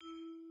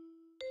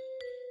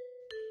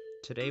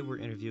Today we're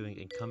interviewing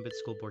incumbent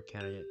school board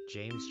candidate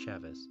James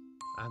Chavez.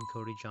 I'm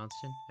Cody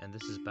Johnston, and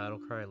this is Battle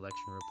Cry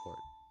Election Report.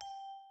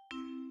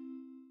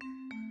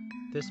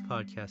 This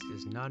podcast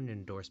is not an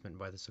endorsement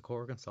by the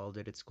Socorro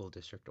Consolidated School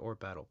District or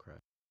Battle Cry.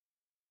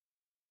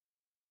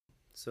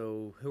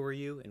 So, who are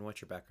you and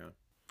what's your background?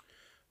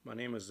 My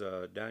name is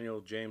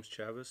Daniel James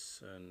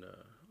Chavez, and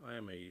I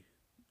am a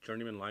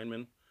journeyman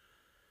lineman,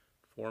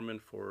 foreman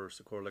for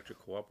Socorro Electric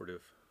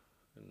Cooperative,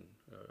 and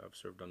I've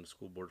served on the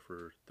school board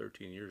for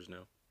 13 years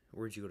now.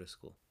 Where'd you go to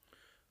school?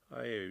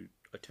 I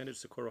attended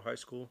Socorro High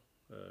School,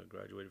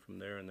 graduated from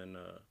there, and then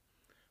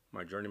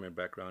my journeyman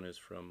background is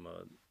from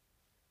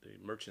the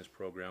Merchants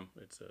Program.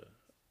 It's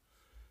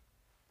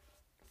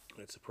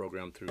a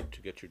program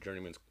to get your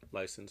journeyman's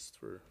license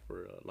for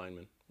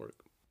lineman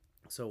work.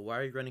 So, why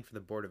are you running for the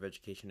Board of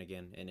Education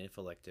again, and if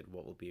elected,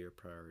 what will be your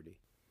priority?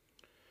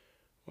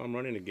 Well, I'm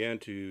running again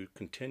to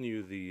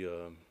continue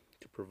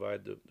to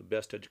provide the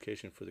best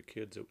education for the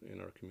kids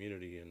in our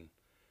community, and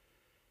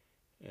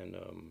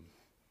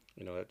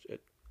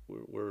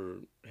we're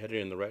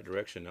headed in the right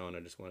direction now, and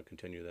I just want to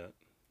continue that.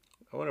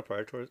 I want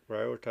to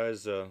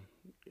prioritize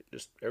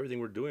just everything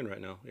we're doing right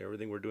now.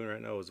 Everything we're doing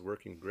right now is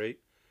working great.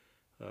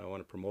 I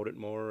want to promote it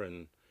more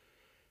and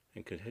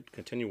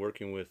continue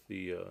working with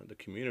the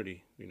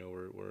community. You know,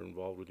 we're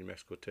involved with New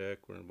Mexico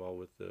Tech. We're involved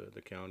with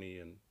the county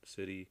and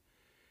city,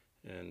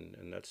 and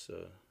that's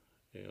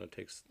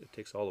it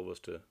takes all of us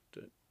to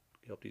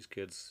help these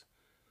kids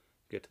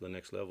get to the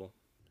next level.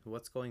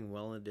 What's going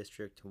well in the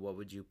district? What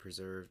would you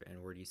preserve,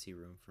 and where do you see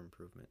room for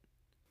improvement?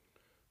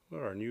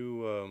 Well, our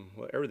new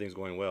everything's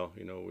going well.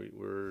 You know, we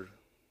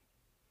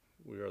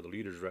are the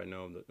leaders right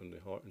now in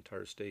the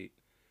entire state.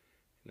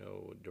 You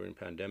know, during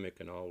pandemic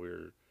and all, we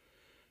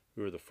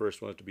were the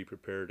first ones to be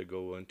prepared to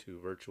go into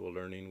virtual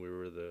learning. We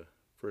were the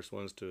first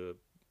ones to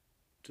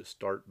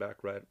start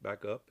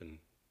back up, and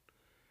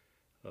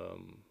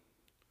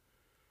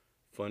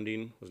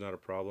funding was not a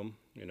problem.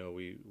 You know,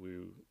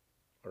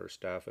 our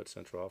staff at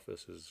central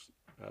office is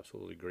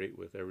absolutely great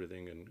with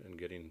everything and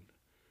getting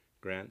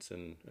grants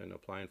and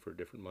applying for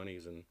different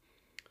monies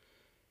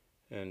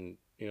and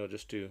you know,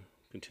 just to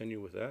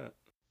continue with that.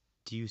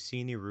 Do you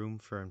see any room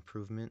for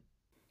improvement?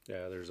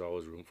 Yeah, there's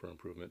always room for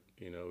improvement.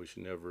 You know, we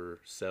should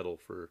never settle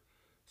for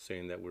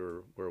saying that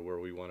we're where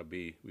we want to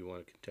be. We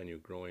want to continue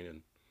growing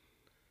and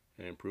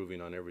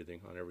improving on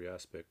everything, on every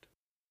aspect.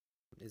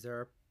 Is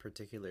there a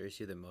particular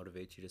issue that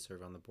motivates you to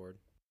serve on the board?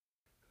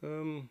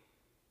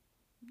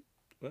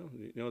 Well,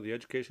 you know, the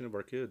education of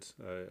our kids.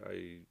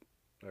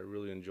 I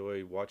really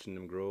enjoy watching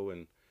them grow,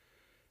 and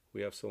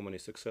we have so many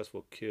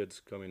successful kids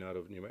coming out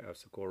of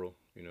Socorro.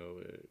 You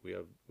know, we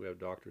have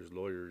doctors,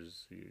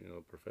 lawyers, you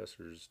know,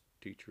 professors,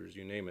 teachers,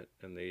 you name it,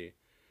 and they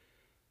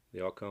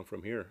all come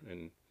from here.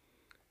 And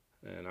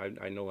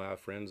I know I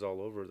have friends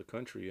all over the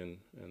country, and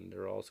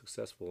they're all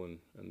successful,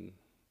 and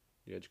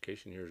the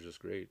education here is just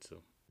great.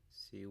 So,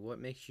 see, what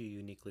makes you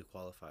uniquely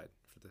qualified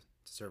to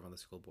serve on the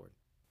school board?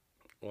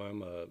 well,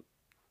 I'm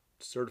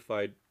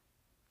certified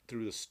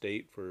through the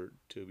state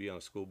to be on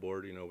a school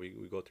board. You know, we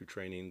go through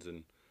trainings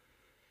and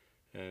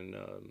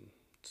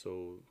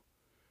so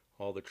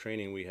all the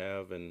training we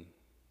have, and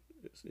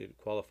it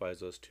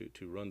qualifies us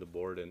to run the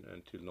board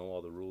and to know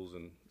all the rules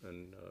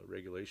and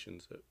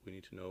regulations that we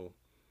need to know.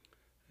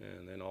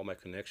 And then all my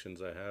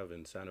connections I have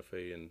in Santa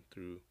Fe and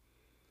through,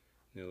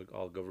 you know,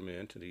 all government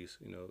entities,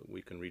 you know,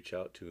 we can reach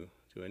out to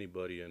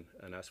anybody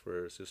and ask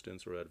for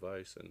assistance or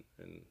advice,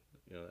 and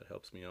you know, that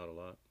helps me out a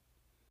lot.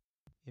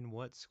 In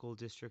what school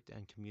district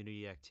and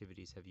community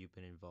activities have you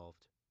been involved?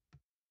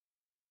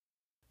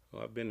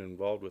 Well, I've been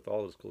involved with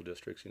all the school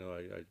districts. You know,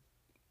 I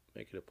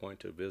make it a point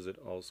to visit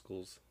all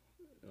schools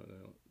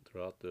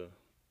throughout the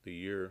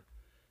year,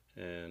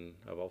 and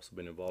I've also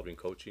been involved in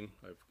coaching.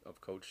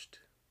 I've coached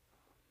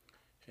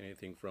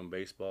anything from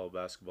baseball,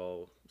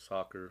 basketball,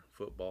 soccer,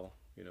 football.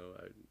 You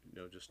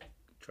know, just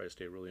try to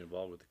stay really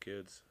involved with the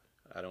kids.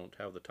 I don't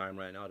have the time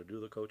right now to do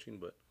the coaching,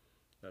 but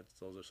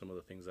those are some of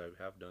the things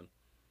I have done.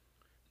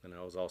 And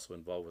I was also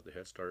involved with the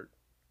Head Start.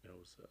 You know,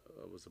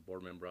 I was a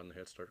board member on the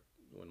Head Start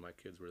when my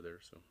kids were there.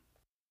 So,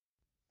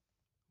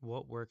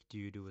 What work do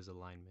you do as a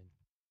lineman?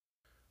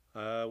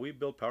 we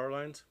build power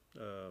lines.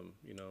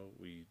 You know,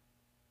 we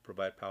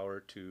provide power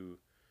to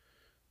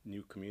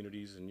new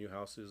communities and new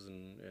houses,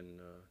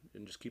 and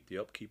just keep the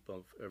upkeep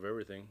of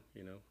everything.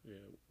 You know,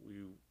 we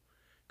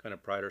kind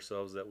of pride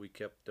ourselves that we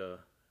kept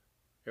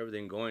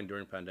everything going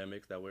during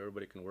pandemic. That way,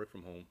 everybody can work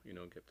from home. You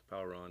know, and get the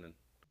power on. And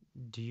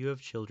Do you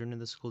have children in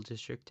the school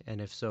district? And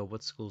if so,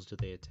 what schools do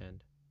they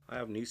attend? I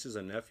have nieces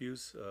and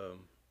nephews,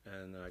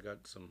 and I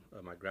got some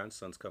my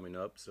grandsons coming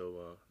up.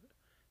 So,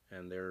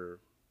 and they're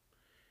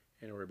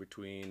anywhere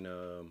between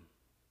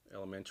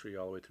elementary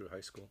all the way through high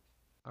school.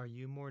 Are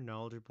you more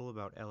knowledgeable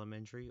about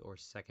elementary or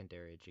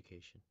secondary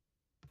education?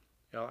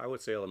 Yeah, I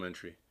would say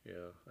elementary.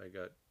 Yeah, I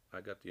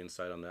got the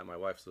insight on that. My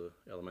wife's a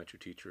elementary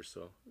teacher,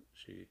 so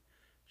she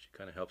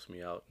kind of helps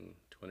me out and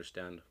to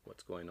understand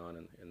what's going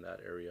on in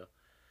that area.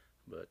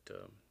 But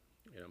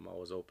you know, I'm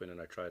always open,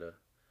 and I try to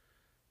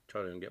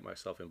get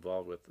myself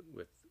involved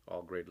with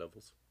all grade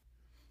levels.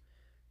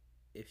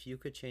 If you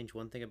could change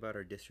one thing about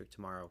our district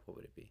tomorrow, what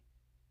would it be?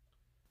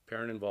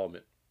 Parent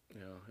involvement.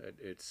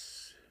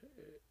 It's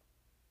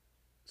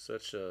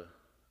such a.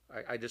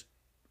 I just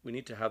we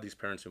need to have these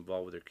parents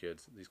involved with their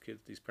kids.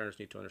 These parents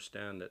need to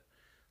understand that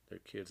their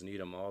kids need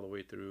them all the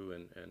way through,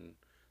 and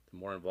the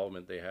more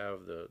involvement they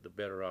have, the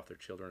better off their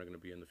children are going to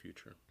be in the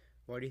future.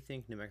 Why do you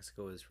think New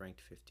Mexico is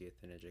ranked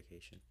 50th in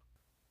education?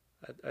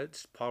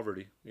 It's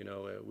poverty. We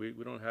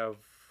don't have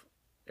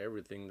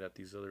everything that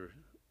these other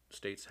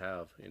states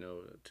have.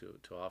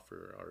 To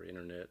offer our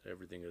internet.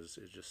 Everything is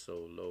just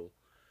so low.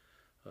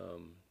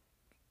 Um,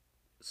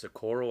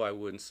 Socorro, I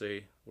wouldn't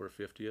say we're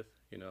 50th.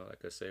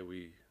 Like I say,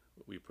 we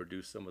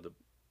produce some of the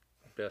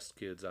best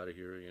kids out of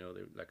here.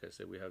 Like I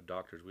said, we have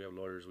doctors, we have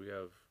lawyers, we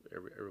have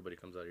everybody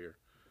comes out of here,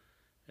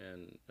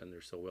 and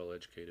they're so well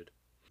educated.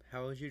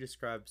 How would you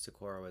describe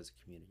Socorro as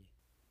a community?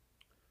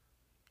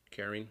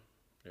 Caring.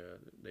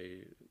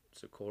 They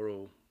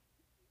Socorro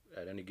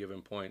at any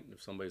given point,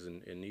 if somebody's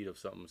in need of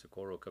something,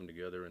 Socorro will come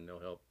together and they'll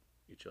help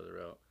each other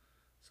out.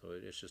 So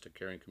it's just a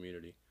caring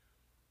community.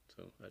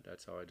 So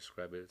that's how I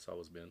describe it. It's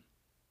always been.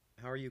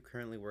 How are you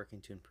currently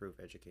working to improve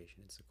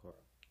education in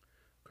Socorro?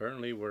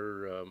 Currently,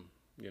 we're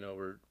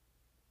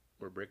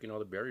breaking all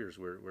the barriers.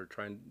 We're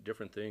trying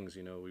different things.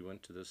 We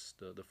went to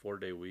the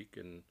 4-day week,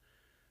 and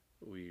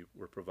we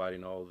were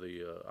providing all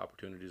the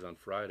opportunities on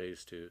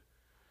Fridays to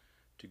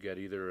get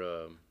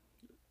either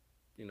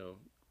you know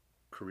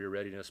career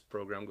readiness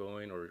program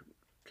going, or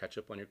catch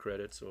up on your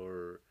credits,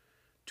 or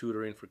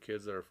tutoring for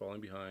kids that are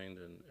falling behind,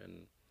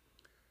 and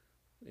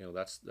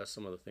that's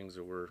some of the things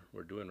that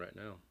we're doing right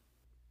now.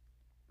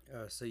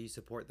 So you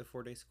support the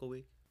 4-day school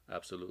week?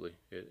 Absolutely.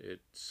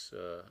 It's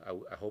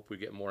I hope we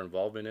get more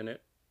involvement in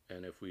it,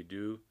 and if we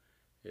do,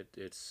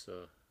 it's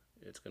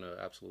going to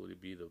absolutely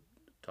be the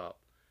top.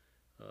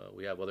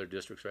 We have other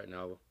districts right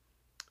now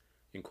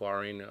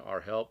inquiring our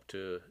help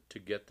to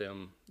get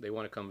them. They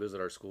want to come visit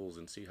our schools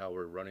and see how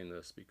we're running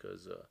this,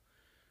 because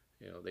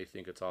they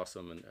think it's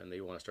awesome, and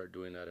they want to start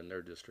doing that in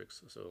their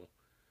districts. So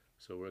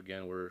we're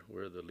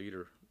the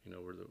leader.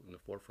 We're in the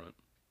forefront.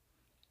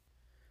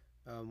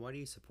 Why do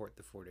you support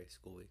the 4-day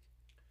school week?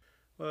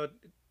 Well,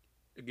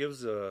 it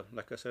gives,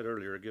 like I said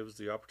earlier, it gives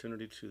the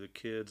opportunity to the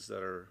kids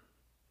that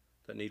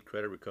need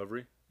credit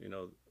recovery. And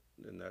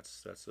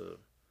that's a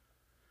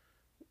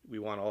we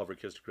want all of our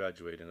kids to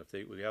graduate, and if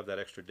we have that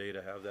extra day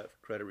to have that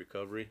credit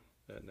recovery,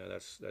 then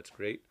that's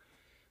great.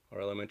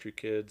 Our elementary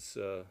kids,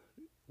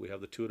 we have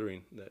the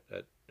tutoring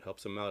that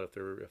helps them out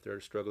if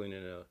they're struggling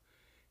in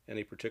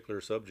any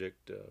particular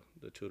subject.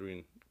 The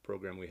tutoring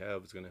program we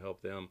have is going to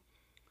help them.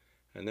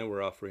 And then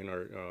we're offering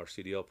our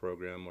CDL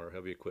program, our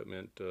heavy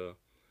equipment.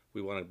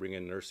 We want to bring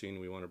in nursing.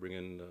 We want to bring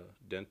in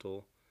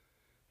dental,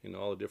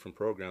 all the different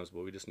programs.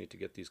 But we just need to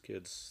get these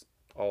kids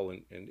all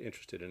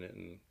interested in it,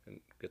 and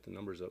get the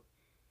numbers up.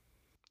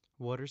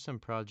 What are some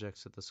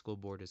projects that the school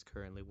board is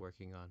currently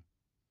working on?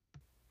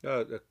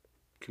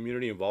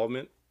 Community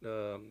involvement.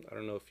 I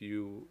don't know if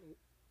you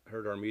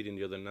heard our meeting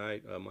the other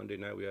night. Monday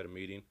night we had a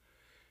meeting,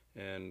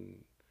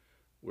 and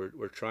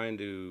we're trying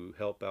to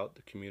help out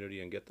the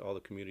community and get all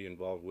the community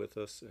involved with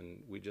us.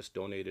 And we just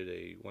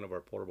donated one of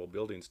our portable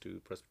buildings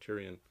to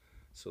Presbyterian,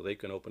 so they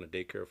can open a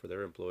daycare for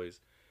their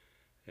employees.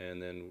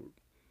 And then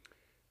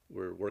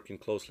we're working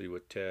closely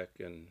with Tech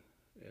and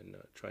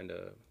trying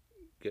to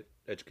get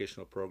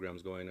educational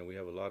programs going. And we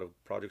have a lot of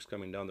projects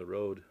coming down the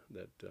road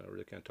that I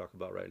really can't talk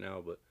about right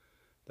now, but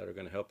that are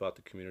going to help out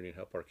the community and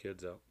help our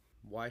kids out.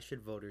 Why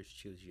should voters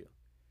choose you?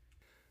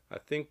 I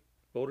think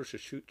voters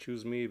should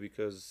choose me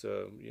because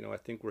I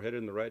think we're headed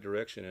in the right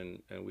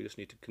direction, and we just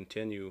need to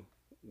continue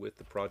with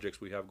the projects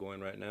we have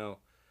going right now.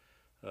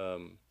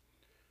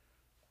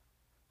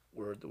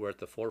 We're at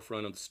the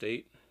forefront of the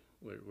state.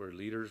 We're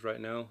leaders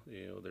right now.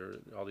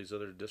 All these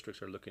other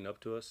districts are looking up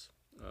to us.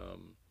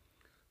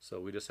 So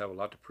we just have a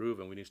lot to prove,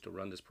 and we need to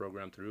run this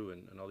program through,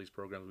 and all these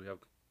programs we have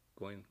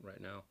going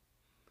right now.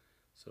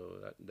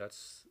 So I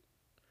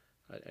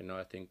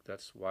think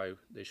that's why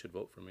they should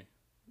vote for me,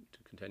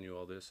 to continue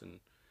all this. And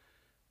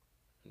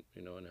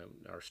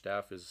our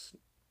staff is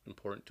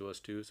important to us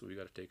too, so we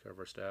got to take care of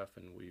our staff,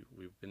 and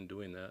we've been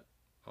doing that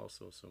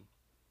also. So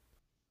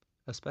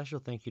A special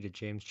thank you to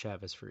James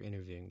Chavez for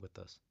interviewing with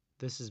us.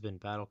 This has been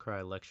Battle Cry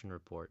Election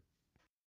Report.